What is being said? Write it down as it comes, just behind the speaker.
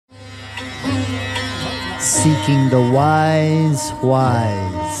Seeking the Wise.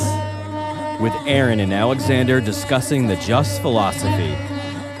 With Aaron and Alexander discussing the Just philosophy.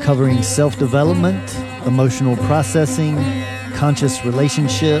 Covering self-development, emotional processing, conscious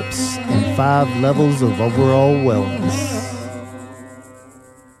relationships, and 5 levels of overall wellness.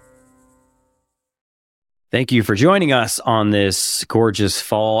 Thank you for joining us on this gorgeous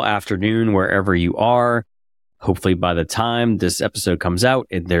fall afternoon, wherever you are. Hopefully by the time this episode comes out,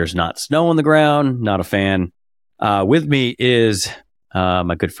 there's not snow on the ground. Not a fan. With me is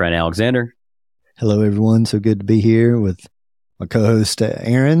my good friend Alexander. Hello, everyone. So good to be here with my co-host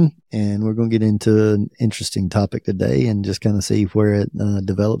Aaron, and we're going to get into an interesting topic today and just kind of see where it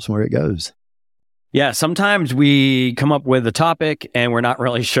develops and where it goes. Yeah, sometimes we come up with a topic and we're not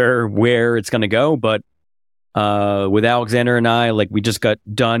really sure where it's going to go, but with Alexander and I, we just got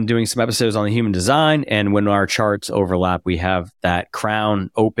done doing some episodes on the human design, and when our charts overlap, we have that crown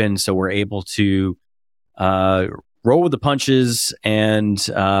open, so we're able to roll with the punches and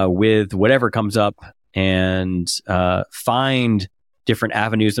with whatever comes up and find different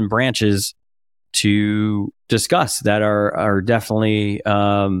avenues and branches to discuss that are definitely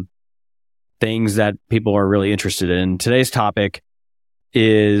things that people are really interested in. Today's topic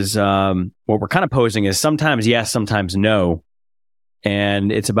is what we're kind of posing is sometimes yes, sometimes no.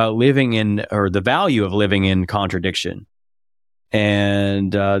 And it's about living in, or the value of living in contradiction.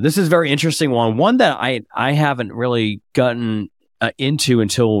 And this is a very interesting one that I haven't really gotten into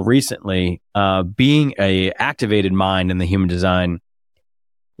until recently, being a activated mind in the human design.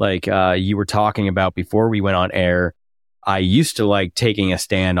 Like you were talking about before we went on air, I used to like taking a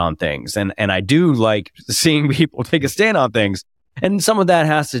stand on things. And I do like seeing people take a stand on things. And some of that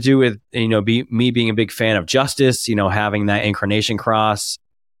has to do with, me being a big fan of justice, having that incarnation cross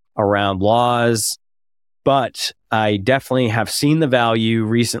around laws. But I definitely have seen the value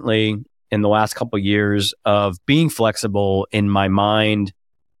recently in the last couple of years of being flexible in my mind.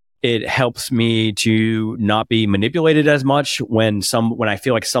 It helps me to not be manipulated as much when I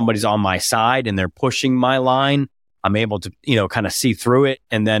feel like somebody's on my side and they're pushing my line. I'm able to, kind of see through it.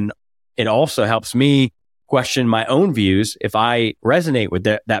 And then it also helps me question my own views. If I resonate with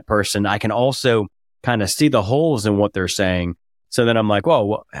that person, I can also kind of see the holes in what they're saying. So then I'm like,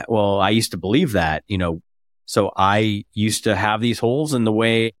 well, I used to believe that, so I used to have these holes in the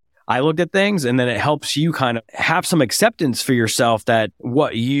way I looked at things. And then it helps you kind of have some acceptance for yourself that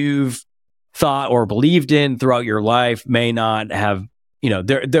what you've thought or believed in throughout your life may not have,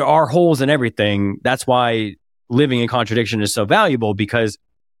 there are holes in everything. That's why living in contradiction is so valuable, because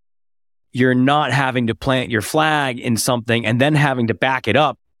you're not having to plant your flag in something and then having to back it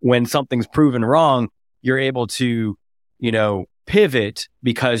up when something's proven wrong. You're able to, pivot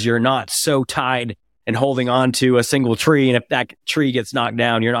because you're not so tied and holding on to a single tree. And if that tree gets knocked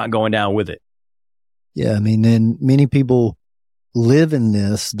down, you're not going down with it. Yeah. And many people live in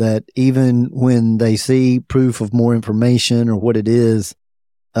this, that even when they see proof of more information or what it is,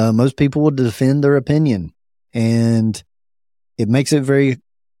 most people will defend their opinion. And it makes it very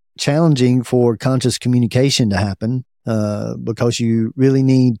challenging for conscious communication to happen, because you really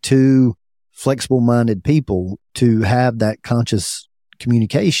need 2 flexible-minded people to have that conscious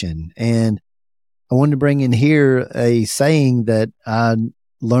communication. And I wanted to bring in here a saying that I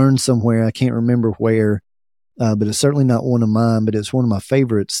learned somewhere. I can't remember where, but it's certainly not one of mine, but it's one of my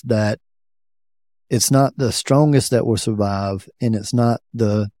favorites, that it's not the strongest that will survive, and it's not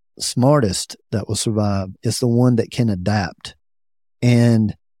the smartest that will survive. It's the one that can adapt.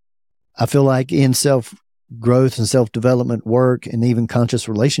 And I feel like in self-growth and self-development work, and even conscious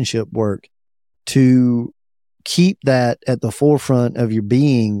relationship work, to keep that at the forefront of your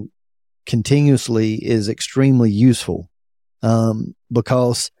being continuously is extremely useful,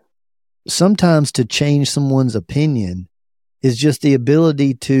 because sometimes to change someone's opinion is just the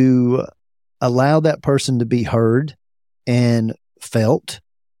ability to allow that person to be heard and felt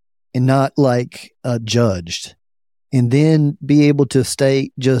and not judged, and then be able to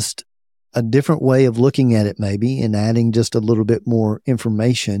state just a different way of looking at it, maybe, and adding just a little bit more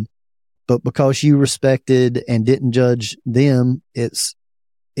information. But because you respected and didn't judge them,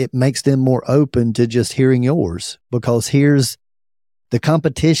 it makes them more open to just hearing yours, because here's the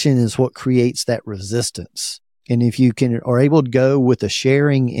competition is what creates that resistance. And if you are able to go with a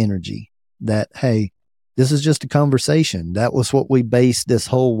sharing energy that, hey, this is just a conversation. That was what we based this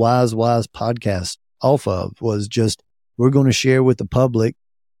whole Wise podcast off of, was just, we're going to share with the public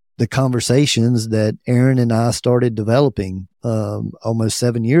the conversations that Aaron and I started developing almost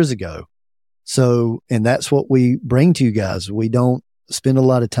 7 years ago. So, and that's what we bring to you guys. We don't spend a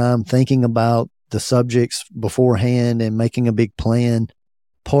lot of time thinking about the subjects beforehand and making a big plan.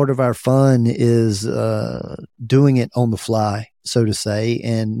 part of our fun is doing it on the fly, so to say.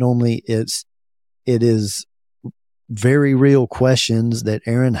 And normally it is very real questions that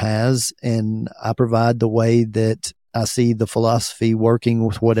Aaron has, and I provide the way that I see the philosophy working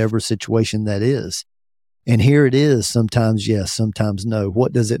with whatever situation that is. And here it is, sometimes yes, sometimes no.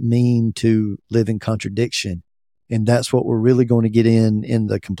 What does it mean to live in contradiction? And that's what we're really going to get in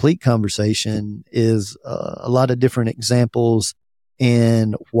the complete conversation is a lot of different examples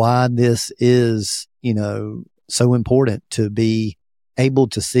and why this is, so important to be able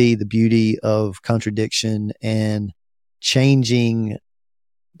to see the beauty of contradiction and changing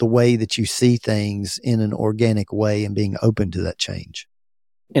the way that you see things in an organic way and being open to that change.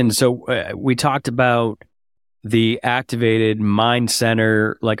 And so we talked about the activated mind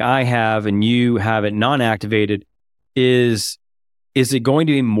center like I have and you have it non-activated. Is it going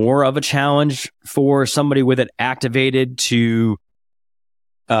to be more of a challenge for somebody with it activated to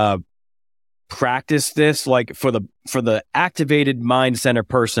practice this? Like for the activated mind center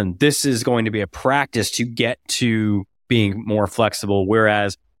person, this is going to be a practice to get to being more flexible,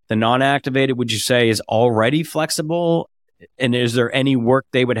 whereas the non-activated, would you say, is already flexible? And is there any work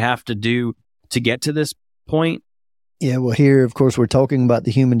they would have to do to get to this point? Yeah, well, here, of course, we're talking about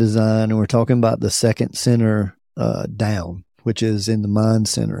the human design, and we're talking about the second center down, which is in the mind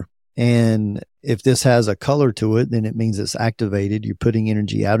center. And if this has a color to it, then it means it's activated. You're putting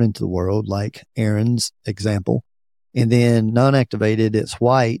energy out into the world, like Aaron's example. And then non-activated, it's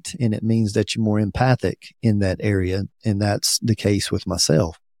white, and it means that you're more empathic in that area. And that's the case with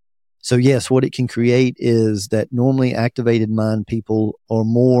myself. So yes, what it can create is that normally activated mind people are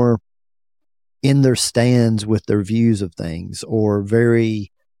more in their stands with their views of things, or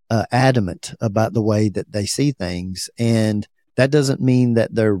very adamant about the way that they see things. And that doesn't mean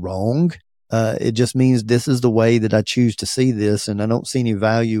that they're wrong. It just means this is the way that I choose to see this, and I don't see any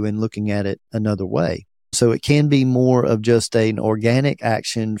value in looking at it another way. So it can be more of just an organic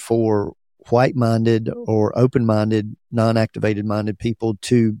action for white-minded or open-minded, non-activated minded people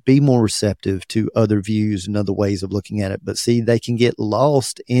to be more receptive to other views and other ways of looking at it. But see, they can get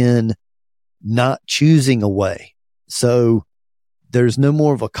lost in not choosing a way. So there's no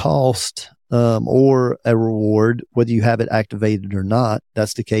more of a cost or a reward, whether you have it activated or not.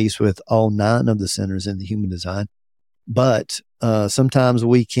 That's the case with all 9 of the centers in the human design. But sometimes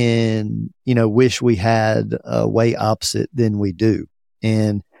we can, wish we had a way opposite than we do.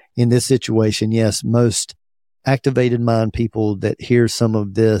 And in this situation, yes, most activated mind people that hear some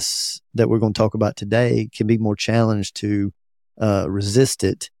of this that we're going to talk about today can be more challenged to resist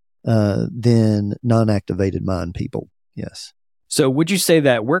it than non-activated mind people. Yes. So would you say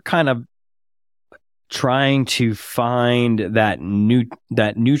that we're kind of trying to find that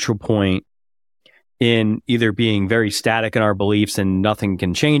neutral point in either being very static in our beliefs and nothing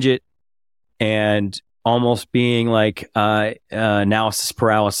can change it, and almost being like analysis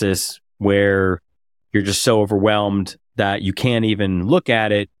paralysis, where you're just so overwhelmed that you can't even look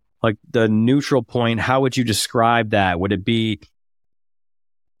at it? Like the neutral point, how would you describe that? Would it be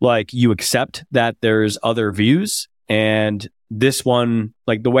like you accept that there's other views, and this one,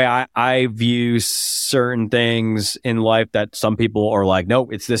 like the way I view certain things in life that some people are like,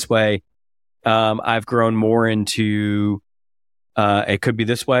 nope, it's this way. I've grown more into it could be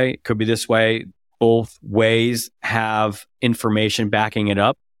this way, it could be this way. Both ways have information backing it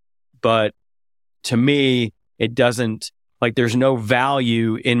up. But to me, it doesn't, like, there's no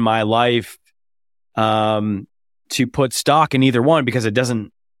value in my life to put stock in either one, because it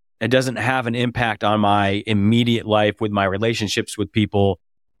doesn't have an impact on my immediate life with my relationships with people,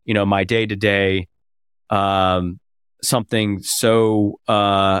 my day to day, something so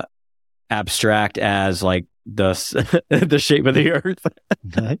abstract as like the shape of the earth.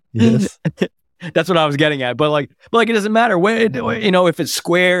 Yes. That's what I was getting at. But it doesn't matter if it's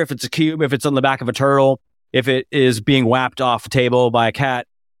square, if it's a cube, if it's on the back of a turtle, if it is being whapped off a table by a cat,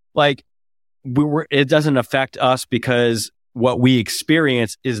 it doesn't affect us, because what we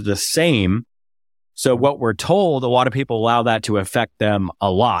experience is the same. So what we're told, a lot of people allow that to affect them a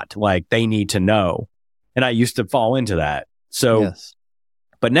lot. Like they need to know. And I used to fall into that. So, yes.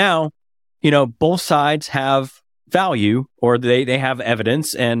 But now, both sides have value, or they have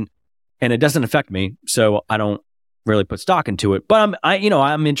evidence, and it doesn't affect me. So I don't really put stock into it. But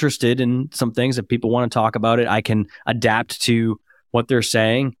I'm interested in some things. If people want to talk about it, I can adapt to what they're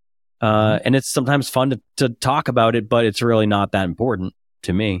saying. And it's sometimes fun to talk about it, but it's really not that important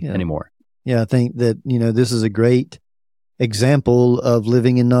to me anymore. Yeah, I think that, this is a great example of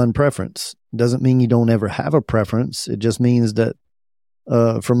living in non-preference. It doesn't mean you don't ever have a preference. It just means that,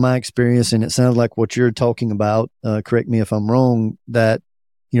 from my experience, and it sounds like what you're talking about, correct me if I'm wrong, that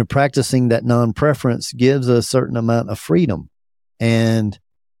practicing that non-preference gives a certain amount of freedom. And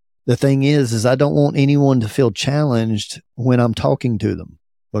the thing is I don't want anyone to feel challenged when I'm talking to them,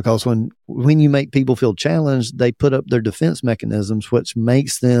 because when you make people feel challenged, they put up their defense mechanisms, which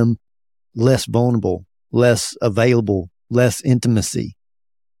makes them less vulnerable, less available, less intimacy.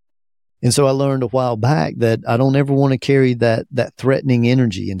 And so I learned a while back that I don't ever want to carry that threatening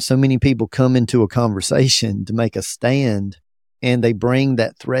energy. And so many people come into a conversation to make a stand, and they bring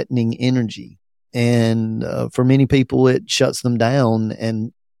that threatening energy. And for many people, it shuts them down.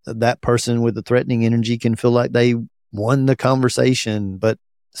 And that person with the threatening energy can feel like they won the conversation. But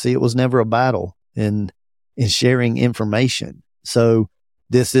see, it was never a battle in sharing information. So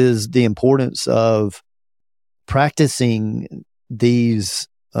this is the importance of practicing these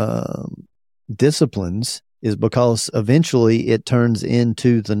disciplines, is because eventually it turns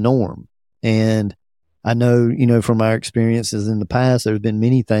into the norm. And I know, from our experiences in the past, there's been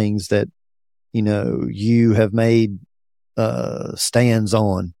many things that, you have made stands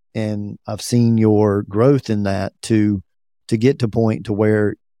on, and I've seen your growth in that to get to point to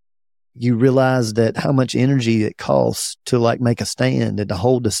where you realize that how much energy it costs to like make a stand and to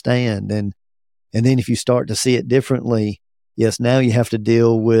hold a stand. And then if you start to see it differently, yes, now you have to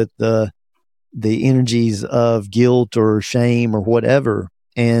deal with the energies of guilt or shame or whatever.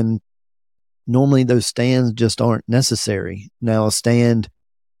 And normally those stands just aren't necessary. Now, a stand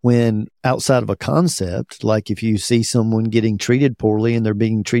when outside of a concept, like if you see someone getting treated poorly and they're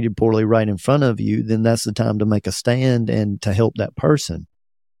being treated poorly right in front of you, then that's the time to make a stand and to help that person.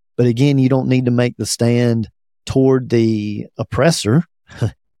 But again, you don't need to make the stand toward the oppressor.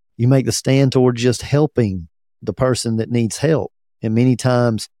 You make the stand toward just helping the person that needs help. And many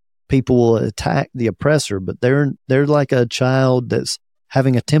times people will attack the oppressor, but they're like a child that's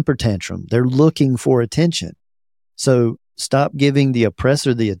having a temper tantrum. They're looking for attention. So stop giving the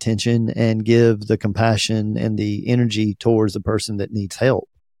oppressor the attention and give the compassion and the energy towards the person that needs help.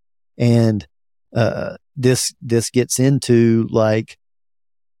 And this gets into, like,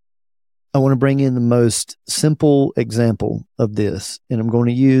 I want to bring in the most simple example of this, and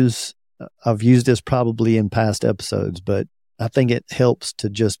I've used this probably in past episodes, but I think it helps to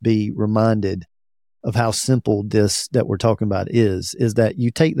just be reminded of how simple this that we're talking about is that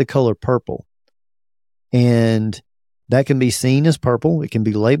you take the color purple, and that can be seen as purple. It can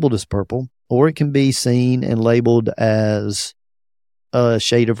be labeled as purple, or it can be seen and labeled as a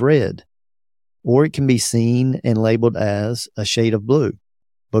shade of red, or it can be seen and labeled as a shade of blue,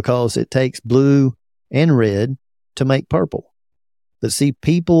 because it takes blue and red to make purple. But see,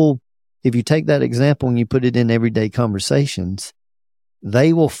 people, if you take that example and you put it in everyday conversations,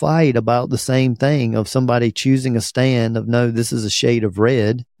 they will fight about the same thing of somebody choosing a stand of, no, this is a shade of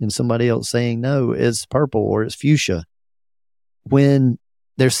red, and somebody else saying, no, it's purple or it's fuchsia. When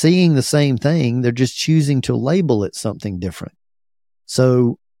they're seeing the same thing, they're just choosing to label it something different.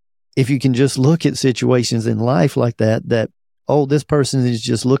 So if you can just look at situations in life like that, oh, this person is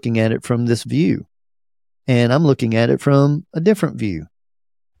just looking at it from this view, and I'm looking at it from a different view.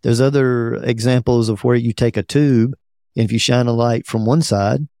 There's other examples of where you take a tube, and if you shine a light from one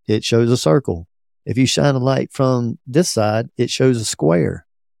side, it shows a circle. If you shine a light from this side, it shows a square.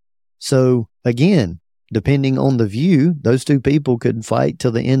 So again, depending on the view, those two people could fight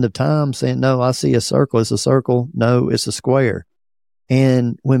till the end of time saying, no, I see a circle, it's a circle. No, it's a square.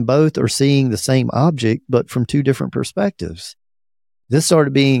 And when both are seeing the same object, but from two different perspectives, this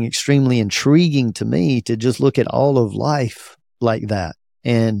started being extremely intriguing to me to just look at all of life like that.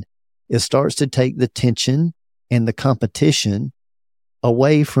 And it starts to take the tension and the competition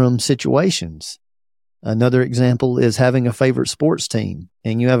away from situations. Another example is having a favorite sports team,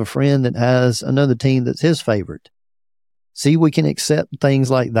 and you have a friend that has another team that's his favorite. See, we can accept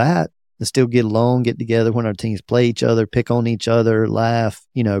things like that and still get along, get together when our teams play each other, pick on each other, laugh,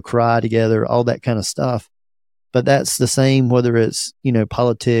 cry together, all that kind of stuff. But that's the same whether it's,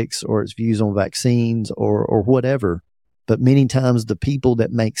 politics or it's views on vaccines or whatever. But many times the people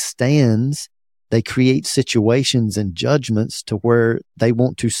that make stands, they create situations and judgments to where they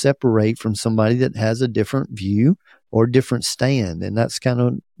want to separate from somebody that has a different view or different stand. And that's kind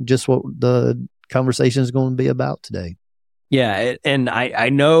of just what the conversation is going to be about today. Yeah. And I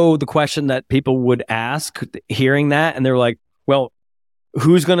know the question that people would ask hearing that, and they're like, well,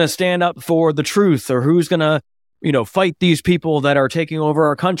 who's going to stand up for the truth, or who's going to, fight these people that are taking over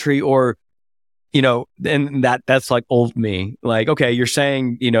our country, or, and that's like old me. Like, okay, you're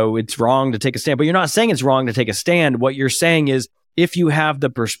saying, it's wrong to take a stand, but you're not saying it's wrong to take a stand. What you're saying is, if you have the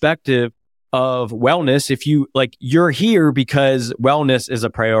perspective of wellness, if you you're here because wellness is a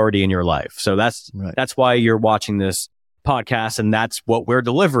priority in your life. So that's right. That's why you're watching this podcast, and that's what we're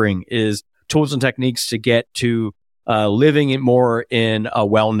delivering is tools and techniques to get to living it more in a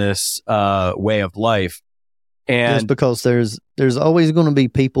wellness way of life. And just because there's always going to be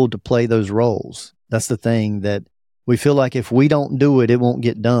people to play those roles. That's the thing, that we feel like if we don't do it, it won't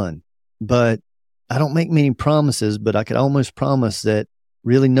get done. But I don't make many promises, but I could almost promise that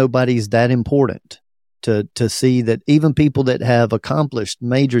really nobody's that important to see that even people that have accomplished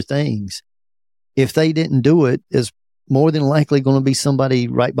major things, if they didn't do it, is more than likely going to be somebody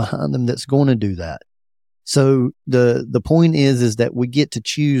right behind them that's going to do that. So the point is that we get to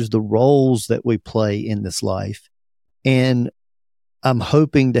choose the roles that we play in this life. And I'm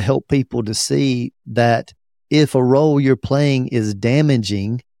hoping to help people to see that if a role you're playing is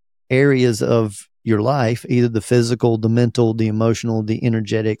damaging areas of your life, either the physical, the mental, the emotional, the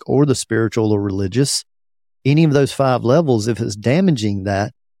energetic, or the spiritual or religious, any of those 5 levels, if it's damaging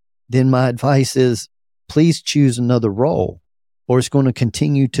that, then my advice is please choose another role, or it's going to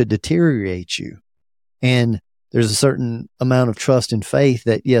continue to deteriorate you. And there's a certain amount of trust and faith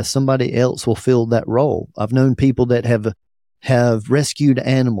that, yes, somebody else will fill that role. I've known people that have rescued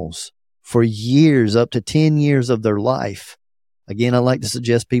animals for years, up to 10 years of their life. Again, I like to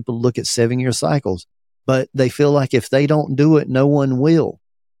suggest people look at 7-year cycles, but they feel like if they don't do it, no one will.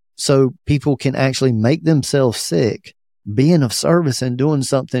 So people can actually make themselves sick, being of service and doing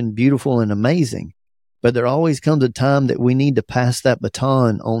something beautiful and amazing. But there always comes a time that we need to pass that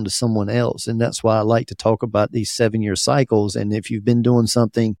baton on to someone else. And that's why I like to talk about these 7-year cycles. And if you've been doing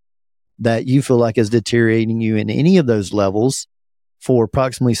something that you feel like is deteriorating you in any of those levels for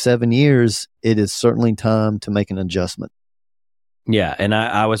approximately 7 years, it is certainly time to make an adjustment. Yeah. And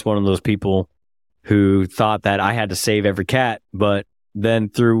I was one of those people who thought that I had to save every cat. But then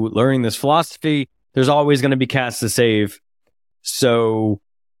through learning this philosophy, there's always going to be cats to save. So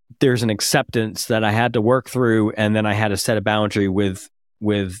there's an acceptance that I had to work through, and then I had to set a boundary with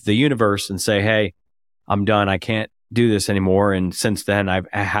the universe and say, hey, I'm done. I can't do this anymore. And since then, I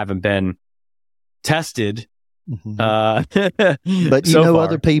haven't been tested. Mm-hmm. But you so know far.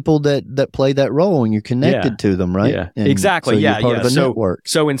 other people that play that role, and you're connected to them, right? Yeah, and exactly. So yeah, you're part of a network.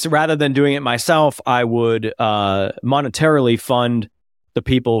 So rather than doing it myself, I would monetarily fund the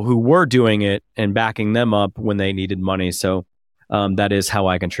people who were doing it and backing them up when they needed money. So that is how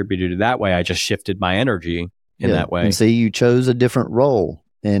I contributed that way. I just shifted my energy in that way. And see, you chose a different role,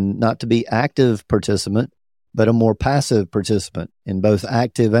 and not to be active participant, but a more passive participant. And both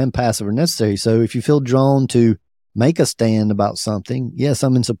active and passive are necessary. So if you feel drawn to make a stand about something, yes,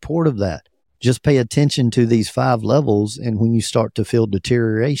 I'm in support of that. Just pay attention to these 5 levels. And when you start to feel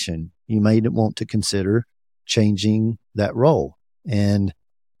deterioration, you may want to consider changing that role. And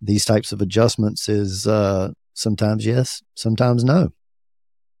these types of adjustments is sometimes yes, sometimes no.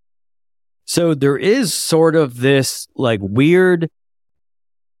 So there is sort of this like weird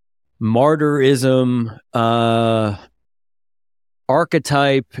martyrism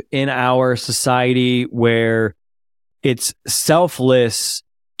archetype in our society where it's selfless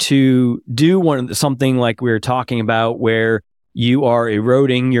to do something like we were talking about, where you are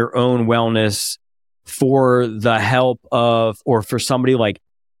eroding your own wellness for the help of, or for somebody, like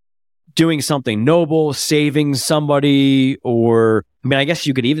doing something noble, saving somebody, or I mean, I guess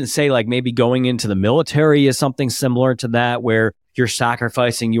you could even say like maybe going into the military is something similar to that, where you're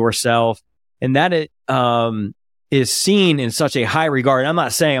sacrificing yourself, and that it is seen in such a high regard. I'm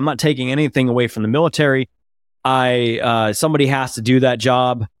not taking anything away from the military. Somebody has to do that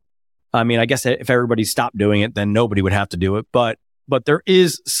job. I mean, I guess if everybody stopped doing it, then nobody would have to do it. But there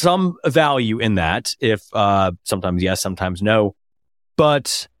is some value in that. If sometimes yes, sometimes no.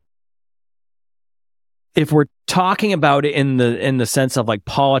 But if we're talking about it in the sense of like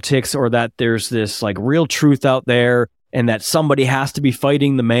politics, or that there's this like real truth out there, and that somebody has to be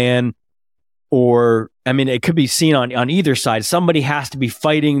fighting the man, or I mean, it could be seen on either side. Somebody has to be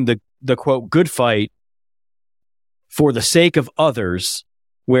fighting the quote good fight for the sake of others,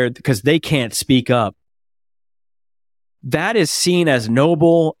 because they can't speak up. That is seen as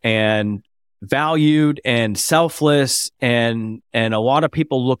noble and valued and selfless, and a lot of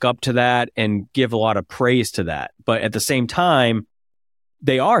people look up to that and give a lot of praise to that. But at the same time,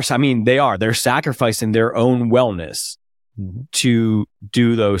 they're sacrificing their own wellness to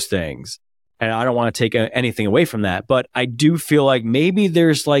do those things. And I don't want to take anything away from that, but I do feel like maybe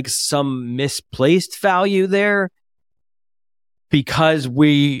there's like some misplaced value there, because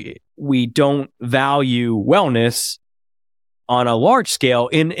we don't value wellness on a large scale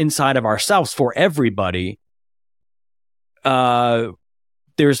inside of ourselves for everybody.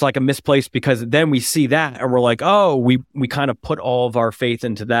 There's like a misplaced, because then we see that and we're like, oh, we kind of put all of our faith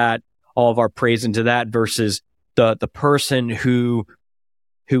into that, all of our praise into that, versus the person who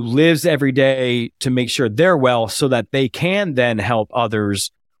lives every day to make sure they're well so that they can then help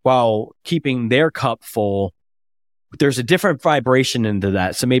others while keeping their cup full. There's a different vibration into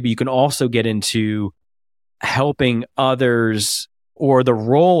that. So maybe you can also get into helping others, or the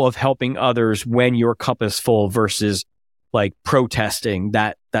role of helping others when your cup is full versus like protesting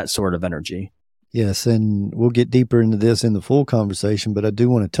that sort of energy. Yes, and we'll get deeper into this in the full conversation, but I do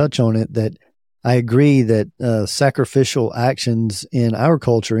want to touch on it that I agree that sacrificial actions in our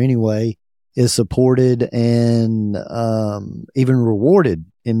culture anyway is supported and even rewarded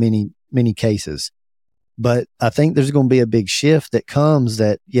in many cases. But I think there's going to be a big shift that comes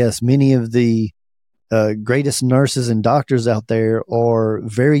that, yes, many of the greatest nurses and doctors out there are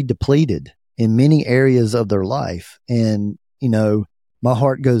very depleted in many areas of their life. And, my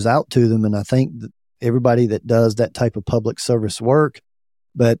heart goes out to them. And I think that everybody that does that type of public service work,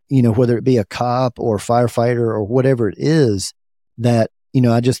 but, whether it be a cop or firefighter or whatever it is, that,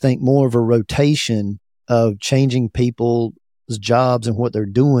 I just think more of a rotation of changing people's jobs and what they're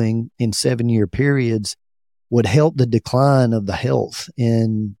doing in 7-year periods would help the decline of the health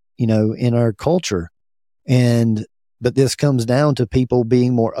in our culture. But this comes down to people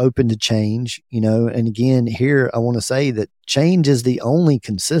being more open to change, and again, here I want to say that change is the only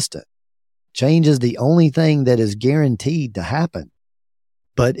consistent. Change is the only thing that is guaranteed to happen,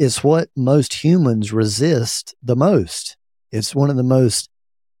 but it's what most humans resist the most. It's one of the most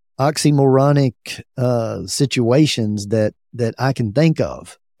oxymoronic situations that I can think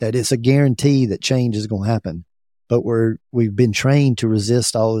of, that it's a guarantee that change is going to happen. But we've been trained to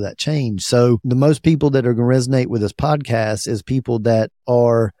resist all of that change. So the most people that are going to resonate with this podcast is people that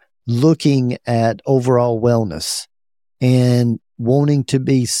are looking at overall wellness and wanting to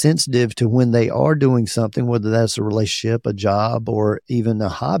be sensitive to when they are doing something, whether that's a relationship, a job, or even a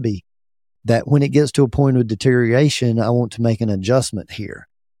hobby, that when it gets to a point of deterioration, I want to make an adjustment here.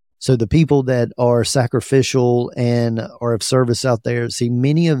 So the people that are sacrificial and are of service out there, see,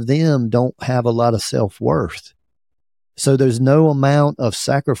 many of them don't have a lot of self-worth. So there's no amount of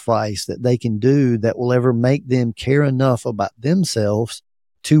sacrifice that they can do that will ever make them care enough about themselves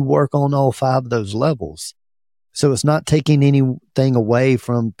to work on all 5 of those levels. So it's not taking anything away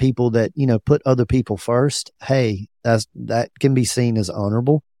from people that, put other people first. Hey, that can be seen as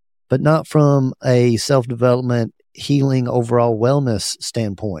honorable, but not from a self-development, healing, overall wellness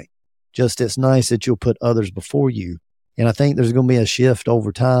standpoint. Just it's nice that you'll put others before you. And I think there's going to be a shift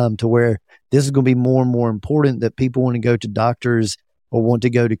over time to where this is going to be more and more important, that people want to go to doctors or want to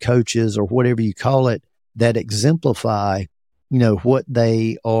go to coaches or whatever you call it that exemplify, what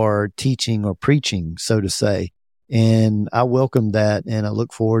they are teaching or preaching, so to say. And I welcome that. And I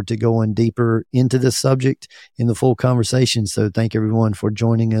look forward to going deeper into this subject in the full conversation. So thank everyone for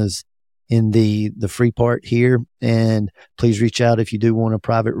joining us in the free part here. And please reach out if you do want a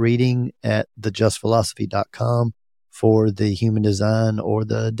private reading at thejustphilosophy.com for the human design or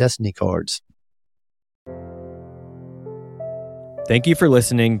the destiny cards. Thank you for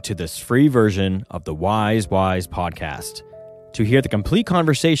listening to this free version of the Wise podcast. To hear the complete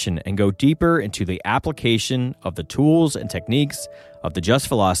conversation and go deeper into the application of the tools and techniques of the Just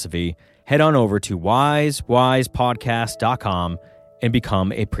Philosophy, head on over to wisewisepodcast.com and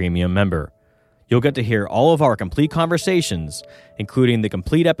become a premium member. You'll get to hear all of our complete conversations, including the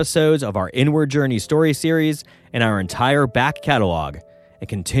complete episodes of our Inward Journey story series and our entire back catalog, and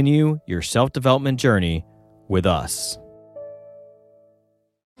continue your self-development journey with us.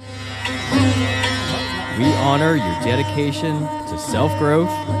 We honor your dedication to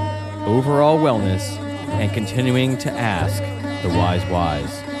self-growth, overall wellness, and continuing to ask the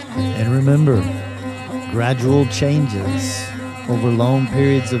wise. And remember, gradual changes over long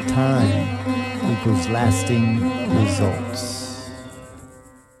periods of time equals lasting results.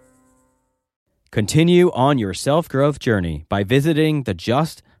 Continue on your self-growth journey by visiting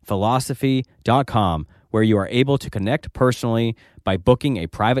thejustphilosophy.com, where you are able to connect personally by booking a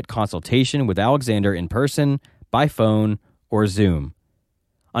private consultation with Alexander in person, by phone, or Zoom.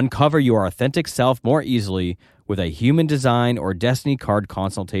 Uncover your authentic self more easily with a human design or destiny card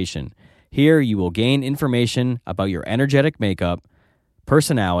consultation. Here you will gain information about your energetic makeup,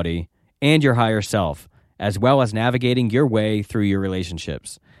 personality, and your higher self, as well as navigating your way through your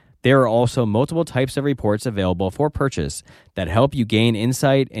relationships. There are also multiple types of reports available for purchase that help you gain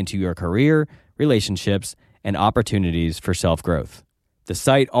insight into your career, relationships, and opportunities for self-growth. The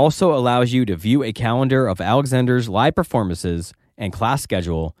site also allows you to view a calendar of Alexander's live performances and class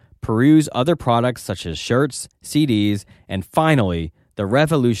schedule, peruse other products such as shirts, CDs, and finally, the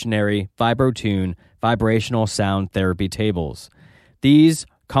revolutionary VibroTune vibrational sound therapy tables. These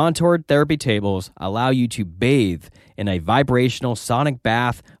Contoured therapy tables allow you to bathe in a vibrational sonic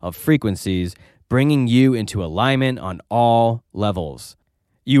bath of frequencies, bringing you into alignment on all levels.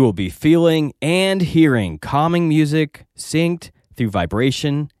 You will be feeling and hearing calming music synced through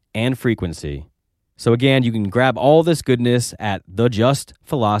vibration and frequency. So again, you can grab all this goodness at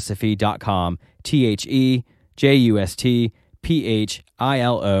thejustphilosophy.com,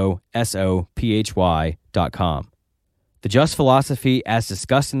 thejustphilosophy.com. The Just Philosophy, as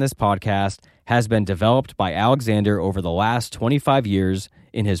discussed in this podcast, has been developed by Alexander over the last 25 years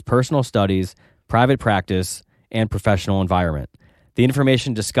in his personal studies, private practice, and professional environment. The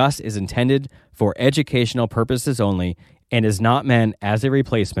information discussed is intended for educational purposes only and is not meant as a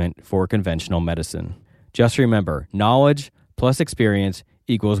replacement for conventional medicine. Just remember, knowledge plus experience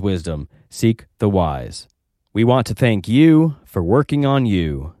equals wisdom. Seek the wise. We want to thank you for working on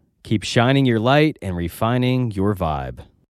you. Keep shining your light and refining your vibe.